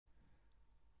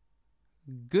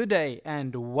Good day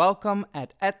and welcome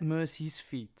at Mercy's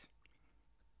Feet.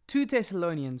 2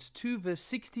 Thessalonians 2 verse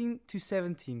 16 to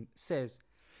 17 says,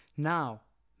 Now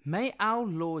may our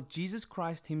Lord Jesus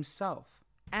Christ himself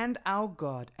and our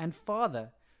God and Father,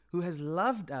 who has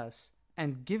loved us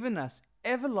and given us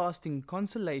everlasting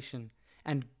consolation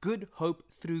and good hope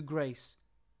through grace,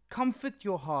 comfort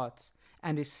your hearts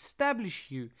and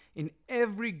establish you in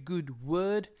every good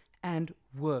word and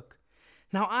work.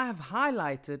 Now I have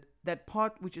highlighted that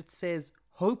part which it says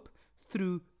hope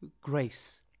through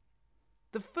grace.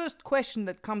 The first question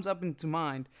that comes up into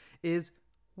mind is,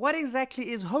 what exactly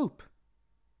is hope?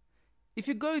 If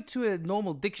you go to a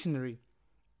normal dictionary,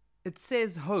 it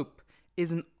says hope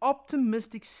is an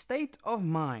optimistic state of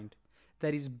mind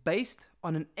that is based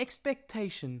on an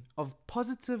expectation of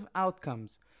positive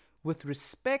outcomes with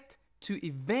respect to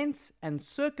events and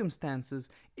circumstances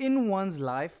in one's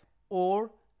life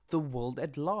or the world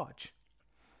at large.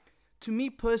 To me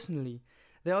personally,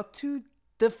 there are two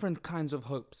different kinds of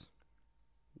hopes.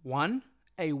 One,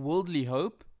 a worldly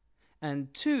hope,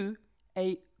 and two,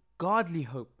 a godly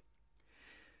hope.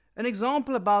 An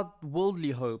example about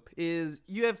worldly hope is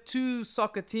you have two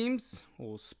soccer teams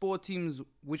or sport teams,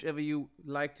 whichever you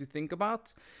like to think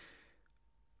about.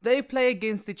 They play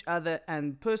against each other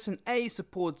and person A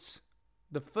supports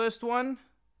the first one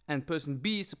and person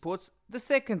B supports the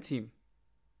second team.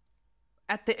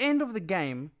 At the end of the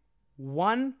game,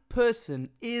 one person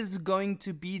is going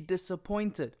to be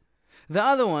disappointed. The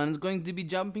other one is going to be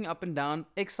jumping up and down,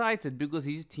 excited because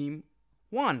his team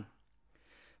won.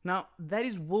 Now, that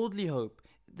is worldly hope.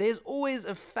 There's always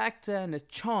a factor and a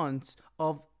chance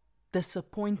of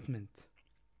disappointment.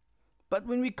 But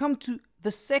when we come to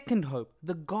the second hope,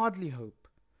 the godly hope,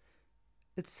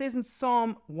 it says in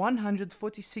Psalm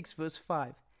 146 verse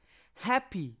 5,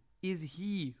 Happy is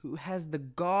he who has the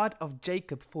God of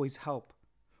Jacob for his help,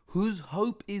 whose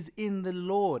hope is in the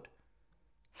Lord.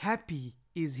 Happy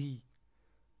is he.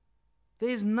 There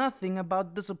is nothing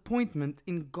about disappointment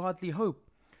in godly hope.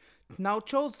 Now,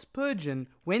 Charles Spurgeon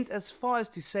went as far as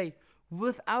to say,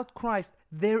 without Christ,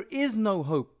 there is no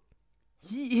hope.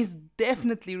 He is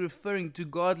definitely referring to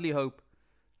godly hope,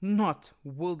 not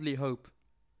worldly hope.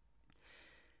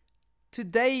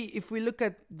 Today, if we look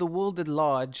at the world at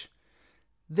large,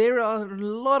 there are a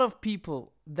lot of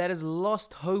people that has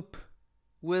lost hope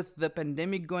with the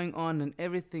pandemic going on and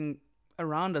everything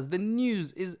around us. The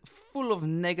news is full of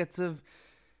negative.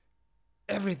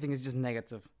 Everything is just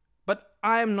negative. But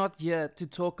I am not here to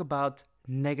talk about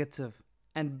negative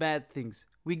and bad things.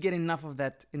 We get enough of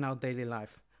that in our daily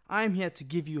life. I am here to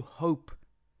give you hope.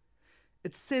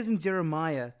 It says in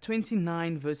Jeremiah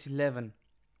 29 verse 11,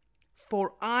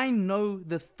 For I know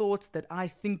the thoughts that I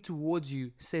think towards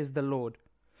you, says the Lord,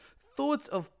 thoughts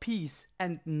of peace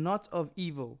and not of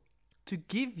evil, to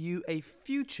give you a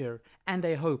future and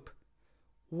a hope.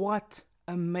 What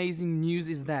amazing news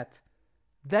is that?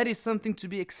 That is something to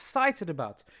be excited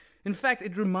about. In fact,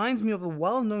 it reminds me of a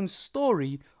well-known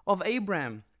story of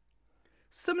Abraham.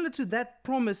 Similar to that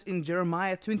promise in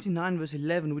Jeremiah 29 verse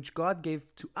 11, which God gave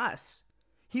to us,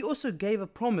 he also gave a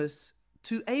promise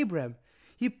to Abraham.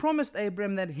 He promised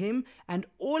Abraham that him and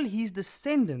all his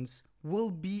descendants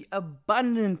will be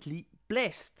abundantly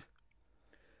blessed.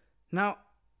 Now,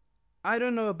 I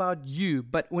don't know about you,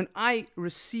 but when I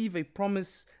receive a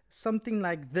promise, something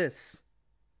like this,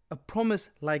 a promise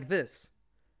like this,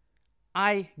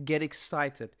 I get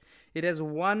excited. It has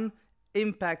one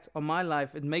impact on my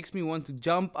life. It makes me want to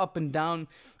jump up and down.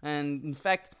 And in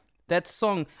fact, that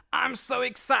song, I'm so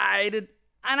excited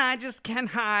and I just can't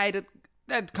hide it,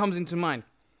 that comes into mind.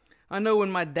 I know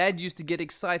when my dad used to get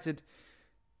excited,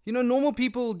 normal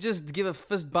people just give a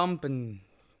fist bump and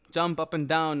jump up and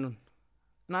down.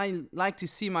 And I like to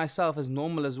see myself as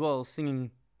normal as well,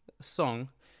 singing a song,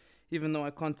 even though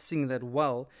I can't sing that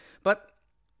well. But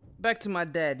back to my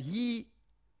dad, he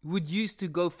would used to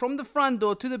go from the front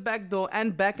door to the back door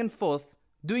and back and forth,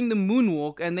 doing the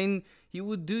moonwalk, and then he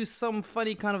would do some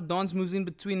funny kind of dance moves in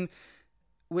between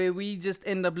where we just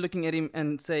end up looking at him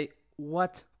and say,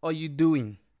 what are you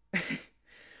doing?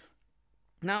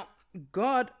 Now,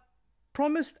 God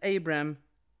promised Abraham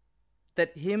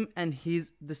that him and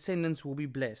his descendants will be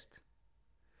blessed.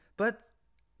 But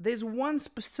there's one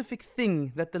specific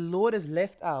thing that the Lord has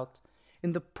left out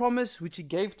in the promise which he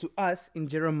gave to us in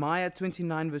Jeremiah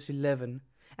 29 verse 11,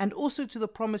 and also to the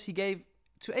promise he gave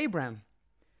to Abraham.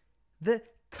 The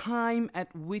time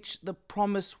at which the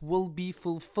promise will be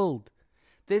fulfilled.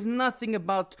 There's nothing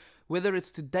about whether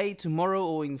it's today, tomorrow,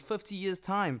 or in 50 years'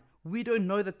 time. We don't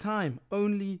know the time.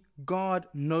 Only God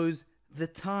knows the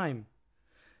time.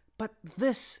 But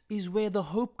this is where the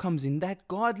hope comes in, that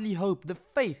godly hope, the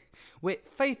faith, where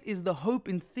faith is the hope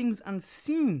in things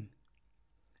unseen.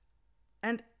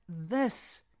 And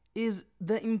this is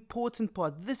the important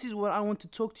part. This is what I want to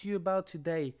talk to you about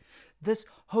today. This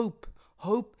hope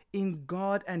in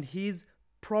God and His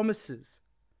promises.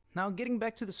 Now, getting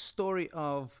back to the story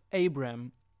of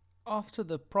Abraham, after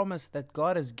the promise that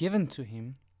God has given to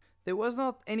him, there was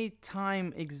not any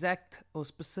time, exact or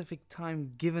specific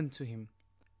time given to him.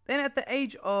 Then at the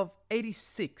age of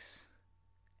 86,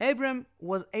 Abraham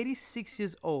was 86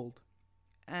 years old,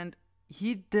 and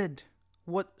he did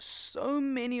what so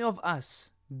many of us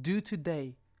do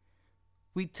today.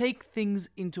 We take things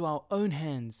into our own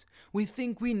hands. We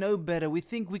think we know better. We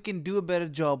think we can do a better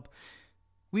job.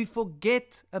 We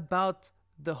forget about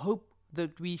the hope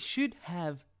that we should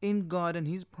have in God and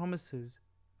His promises,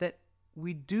 that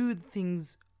we do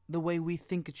things the way we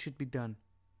think it should be done.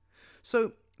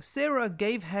 So Sarah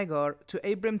gave Hagar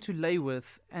to Abram to lay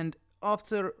with, and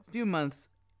after a few months,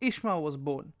 Ishmael was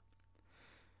born.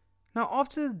 Now,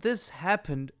 after this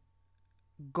happened,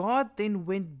 God then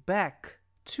went back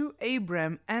to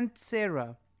Abram and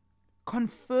Sarah,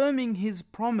 confirming His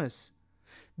promise.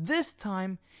 This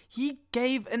time, He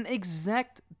gave an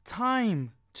exact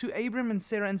time to Abram and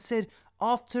Sarah and said,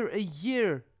 after a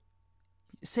year,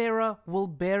 Sarah will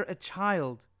bear a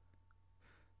child.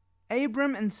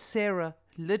 Abram and Sarah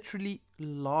literally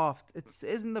laughed. It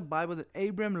says in the Bible that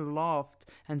Abram laughed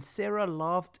and Sarah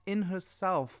laughed in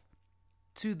herself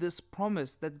to this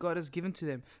promise that God has given to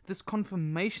them, this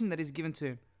confirmation that is given to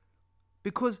him.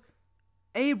 Because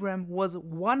Abram was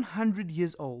 100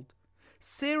 years old,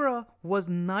 Sarah was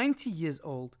 90 years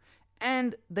old,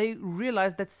 and they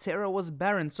realized that Sarah was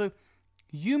barren. So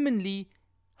humanly,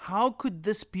 how could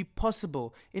this be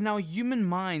possible? In our human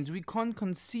minds, we can't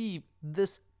conceive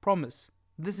this promise.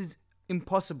 This is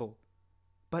impossible.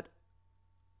 But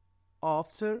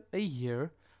after a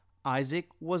year, Isaac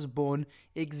was born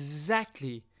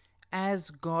exactly as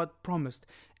God promised,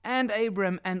 and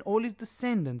Abraham and all his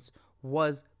descendants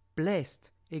was blessed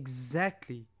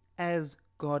exactly as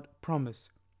God promised.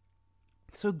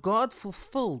 So God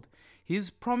fulfilled His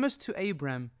promise to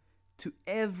Abraham to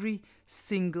every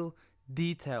single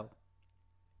detail.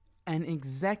 And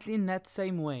exactly in that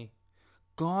same way,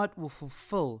 God will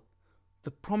fulfill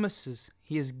the promises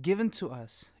He has given to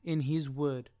us in His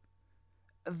Word.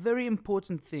 A very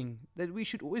important thing that we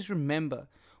should always remember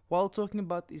while talking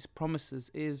about these promises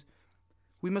is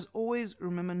we must always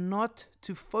remember not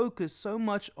to focus so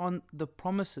much on the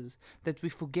promises that we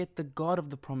forget the God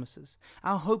of the promises.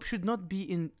 Our hope should not be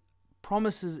in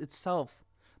promises itself,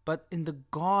 but in the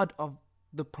God of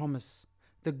the promise,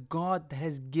 the God that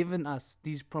has given us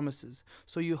these promises.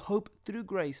 So you hope through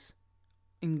grace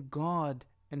in God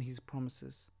and His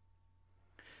promises.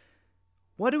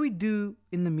 What do we do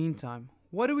in the meantime?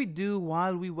 What do we do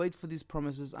while we wait for these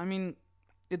promises? I mean,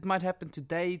 it might happen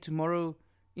today, tomorrow,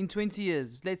 in 20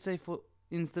 years. Let's say, for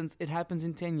instance, it happens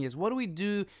in 10 years. What do we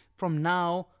do from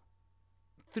now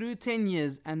through 10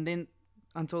 years and then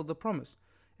until the promise?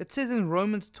 It says in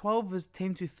Romans 12 verse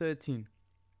 10 to 13,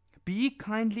 "Be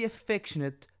kindly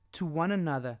affectionate to one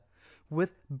another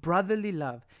with brotherly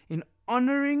love, in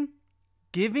honoring,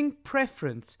 giving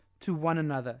preference to one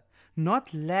another,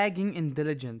 not lagging in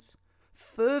diligence,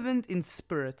 fervent in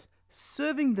spirit,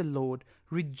 serving the Lord,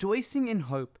 rejoicing in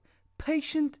hope,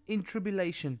 patient in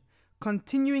tribulation,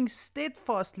 continuing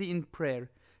steadfastly in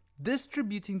prayer,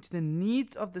 distributing to the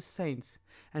needs of the saints,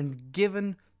 and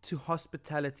given to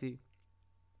hospitality."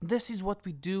 This is what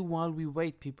we do while we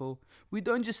wait, people. We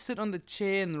don't just sit on the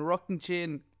chair and the rocking chair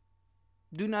and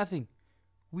do nothing.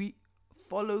 We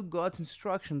follow God's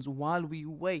instructions while we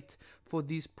wait for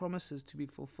these promises to be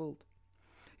fulfilled.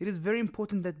 It is very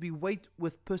important that we wait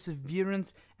with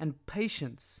perseverance and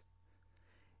patience.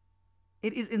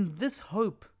 It is in this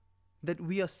hope that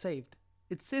we are saved.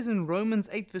 It says in Romans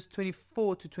 8 verse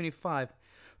 24 to 25,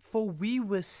 "For we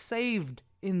were saved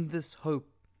in this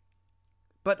hope.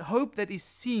 But hope that is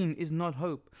seen is not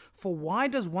hope. For why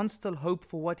does one still hope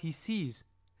for what he sees?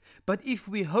 But if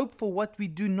we hope for what we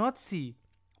do not see,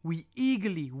 we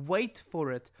eagerly wait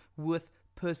for it with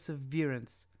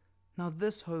perseverance." Now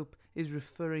this hope is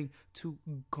referring to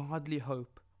godly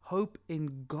hope. Hope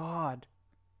in God.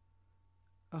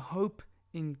 A hope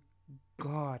in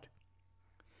God.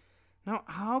 Now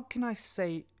how can I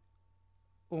say,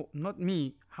 or not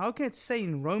me, how can it say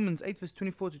in Romans 8 verse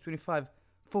 24 to 25,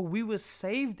 "For we were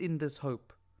saved in this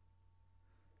hope"?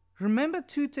 Remember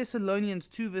 2 Thessalonians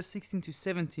 2 verse 16 to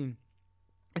 17.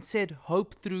 It said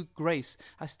hope through grace.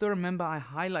 I still remember I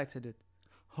highlighted it.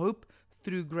 Hope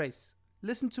through grace.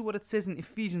 Listen to what it says in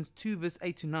Ephesians 2 verse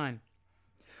 8 to 9.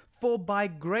 For by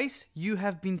grace you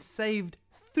have been saved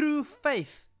through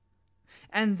faith,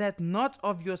 and that not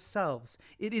of yourselves.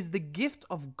 It is the gift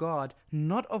of God,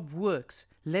 not of works,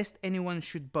 lest anyone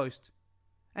should boast.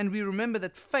 And we remember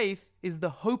that faith is the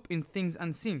hope in things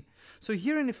unseen. So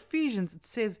here in Ephesians it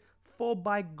says, for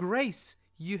by grace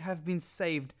you have been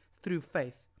saved through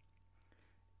faith.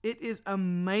 It is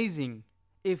amazing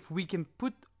if we can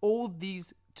put all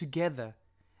these together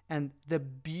and the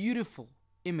beautiful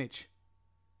image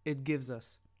it gives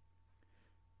us.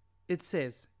 It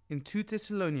says in 2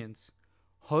 Thessalonians,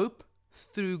 hope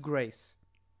through grace.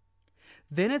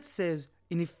 Then it says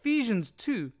in Ephesians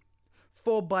 2,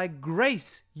 for by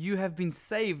grace you have been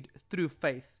saved through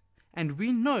faith. And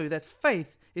we know that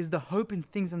faith is the hope in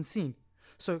things unseen.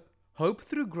 So hope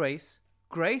through grace,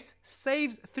 grace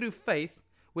saves through faith,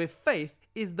 where faith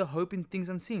is the hope in things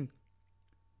unseen.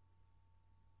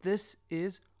 This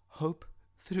is hope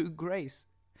through grace.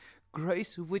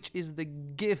 Grace, which is the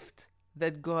gift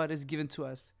that God has given to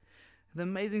us. The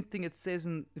amazing thing it says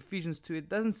in Ephesians 2, it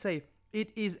doesn't say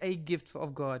it is a gift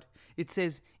of God. It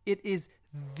says it is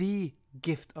the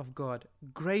gift of God.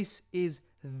 Grace is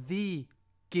the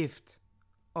gift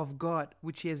of God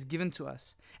which He has given to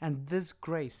us. And this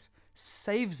grace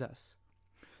saves us.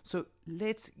 So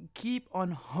let's keep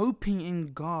on hoping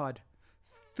in God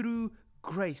through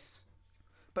grace.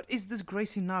 But is this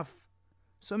grace enough?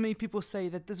 So many people say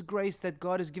that this grace that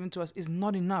God has given to us is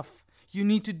not enough. You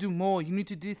need to do more. You need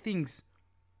to do things.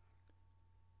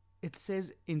 It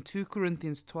says in 2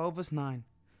 Corinthians 12 verse 9,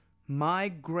 my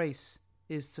grace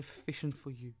is sufficient for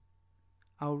you.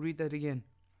 I'll read that again.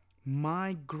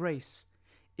 My grace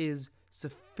is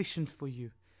sufficient for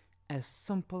you. As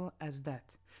simple as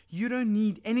that. You don't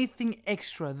need anything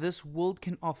extra this world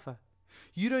can offer.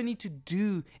 You don't need to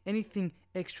do anything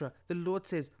extra. The Lord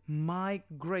says, my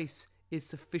grace is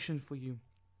sufficient for you.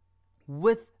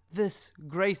 With this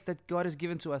grace that God has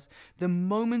given to us, the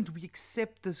moment we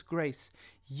accept this grace,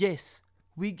 yes,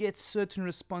 we get certain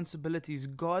responsibilities,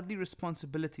 godly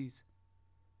responsibilities,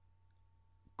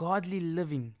 godly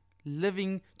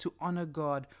living to honor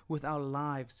God with our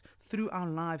lives, through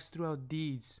our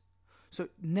deeds. So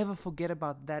never forget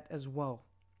about that as well.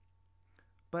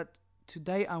 But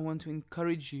today I want to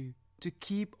encourage you to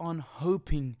keep on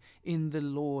hoping in the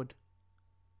Lord.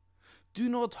 Do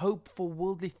not hope for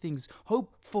worldly things.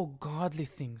 Hope for godly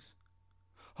things.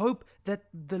 Hope that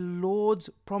the Lord's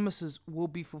promises will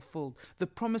be fulfilled. The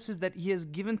promises that He has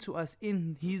given to us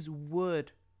in His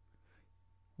Word.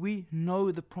 We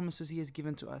know the promises He has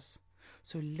given to us.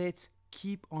 So let's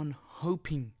keep on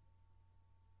hoping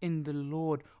in the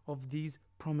Lord of these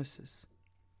promises.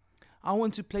 I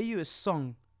want to play you a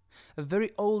song. A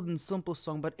very old and simple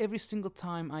song, but every single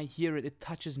time I hear it, it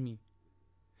touches me.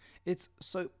 It's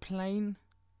so plain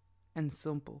and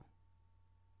simple,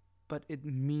 but it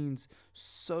means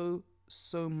so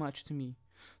much to me.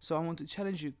 So I want to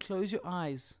challenge you, close your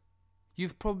eyes.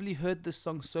 You've probably heard this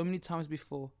song so many times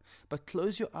before, but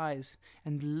close your eyes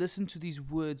and listen to these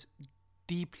words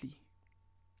deeply.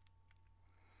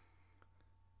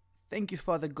 Thank you,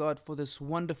 Father God, for this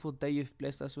wonderful day you've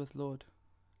blessed us with, Lord.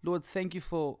 Lord, thank you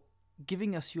for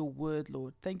giving us your word,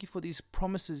 Lord. Thank you for these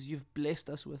promises you've blessed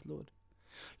us with, Lord.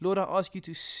 Lord, I ask you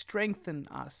to strengthen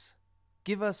us.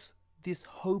 Give us this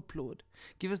hope, Lord.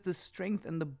 Give us the strength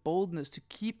and the boldness to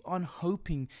keep on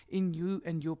hoping in you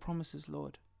and your promises,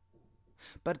 Lord.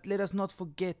 But let us not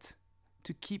forget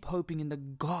to keep hoping in the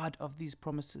God of these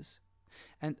promises,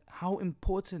 and how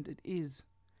important it is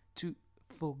to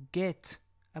forget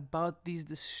about these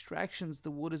distractions the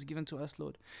world has given to us,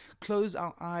 Lord. Close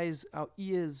our eyes, our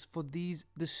ears for these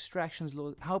distractions,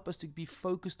 Lord. Help us to be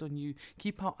focused on you.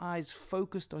 Keep our eyes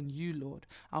focused on you, Lord.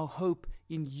 Our hope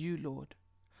in you, Lord.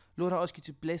 Lord, I ask you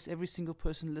to bless every single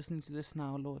person listening to this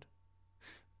now, Lord.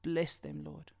 Bless them,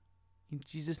 Lord. In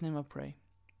Jesus' name I pray.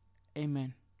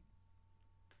 Amen.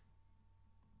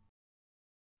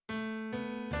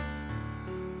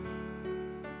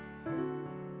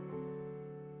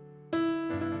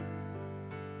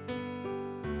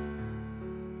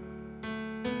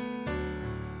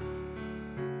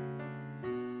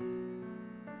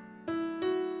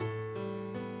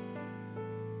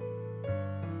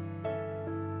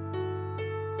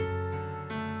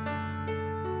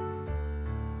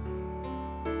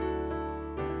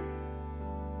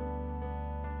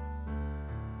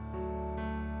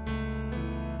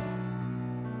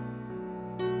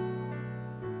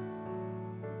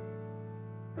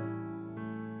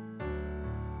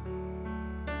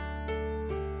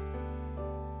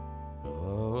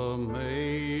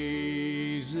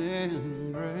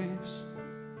 Amazing grace,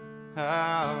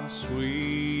 how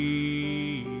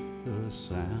sweet the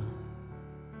sound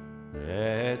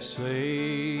that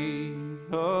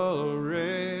saved a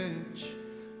wretch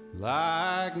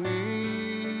like me.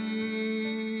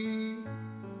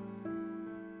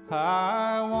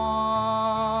 I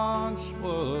once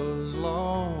was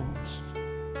lost,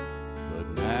 but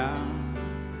now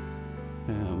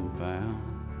am found.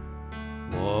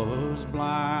 Was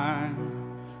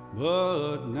blind,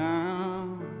 but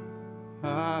now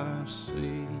I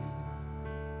see.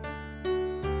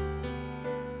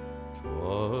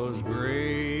 'Twas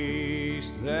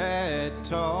grace that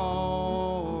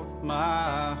taught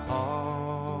my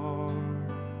heart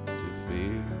to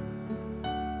fear,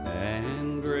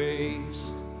 and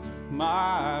grace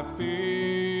my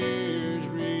fears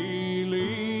relieved.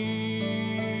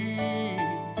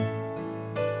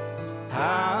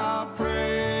 How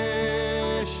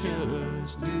precious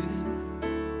did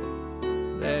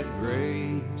that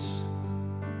grace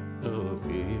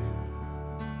appear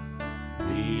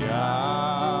the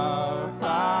hour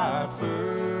I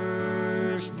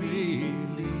first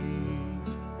believed.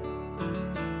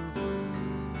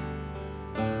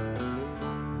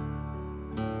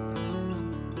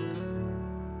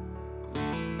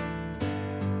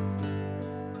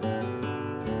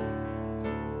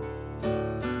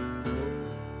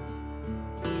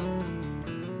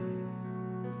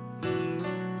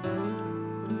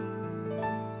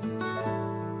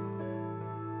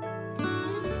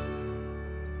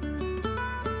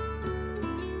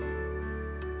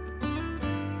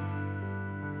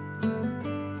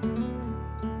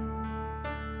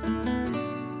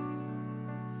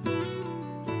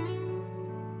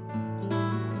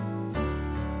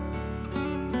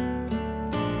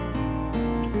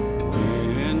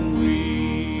 When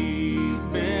we've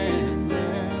been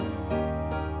there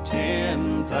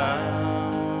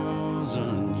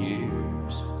 10,000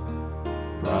 years,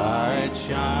 bright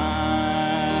shining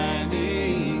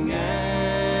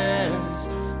as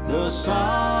the sun,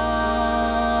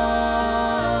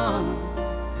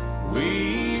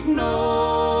 we've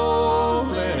no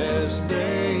less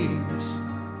days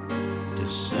to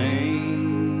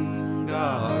sing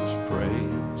God's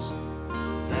praise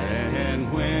than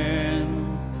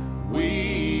when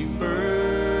we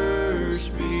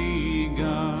first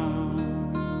begun.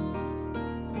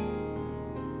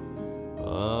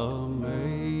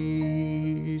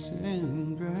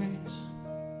 Amazing grace,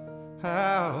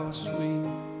 how sweet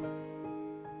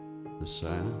the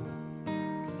sound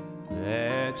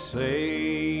that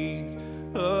saved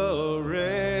a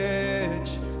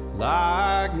wretch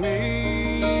like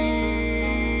me.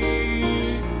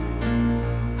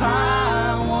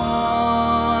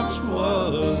 I once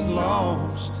was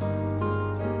lost,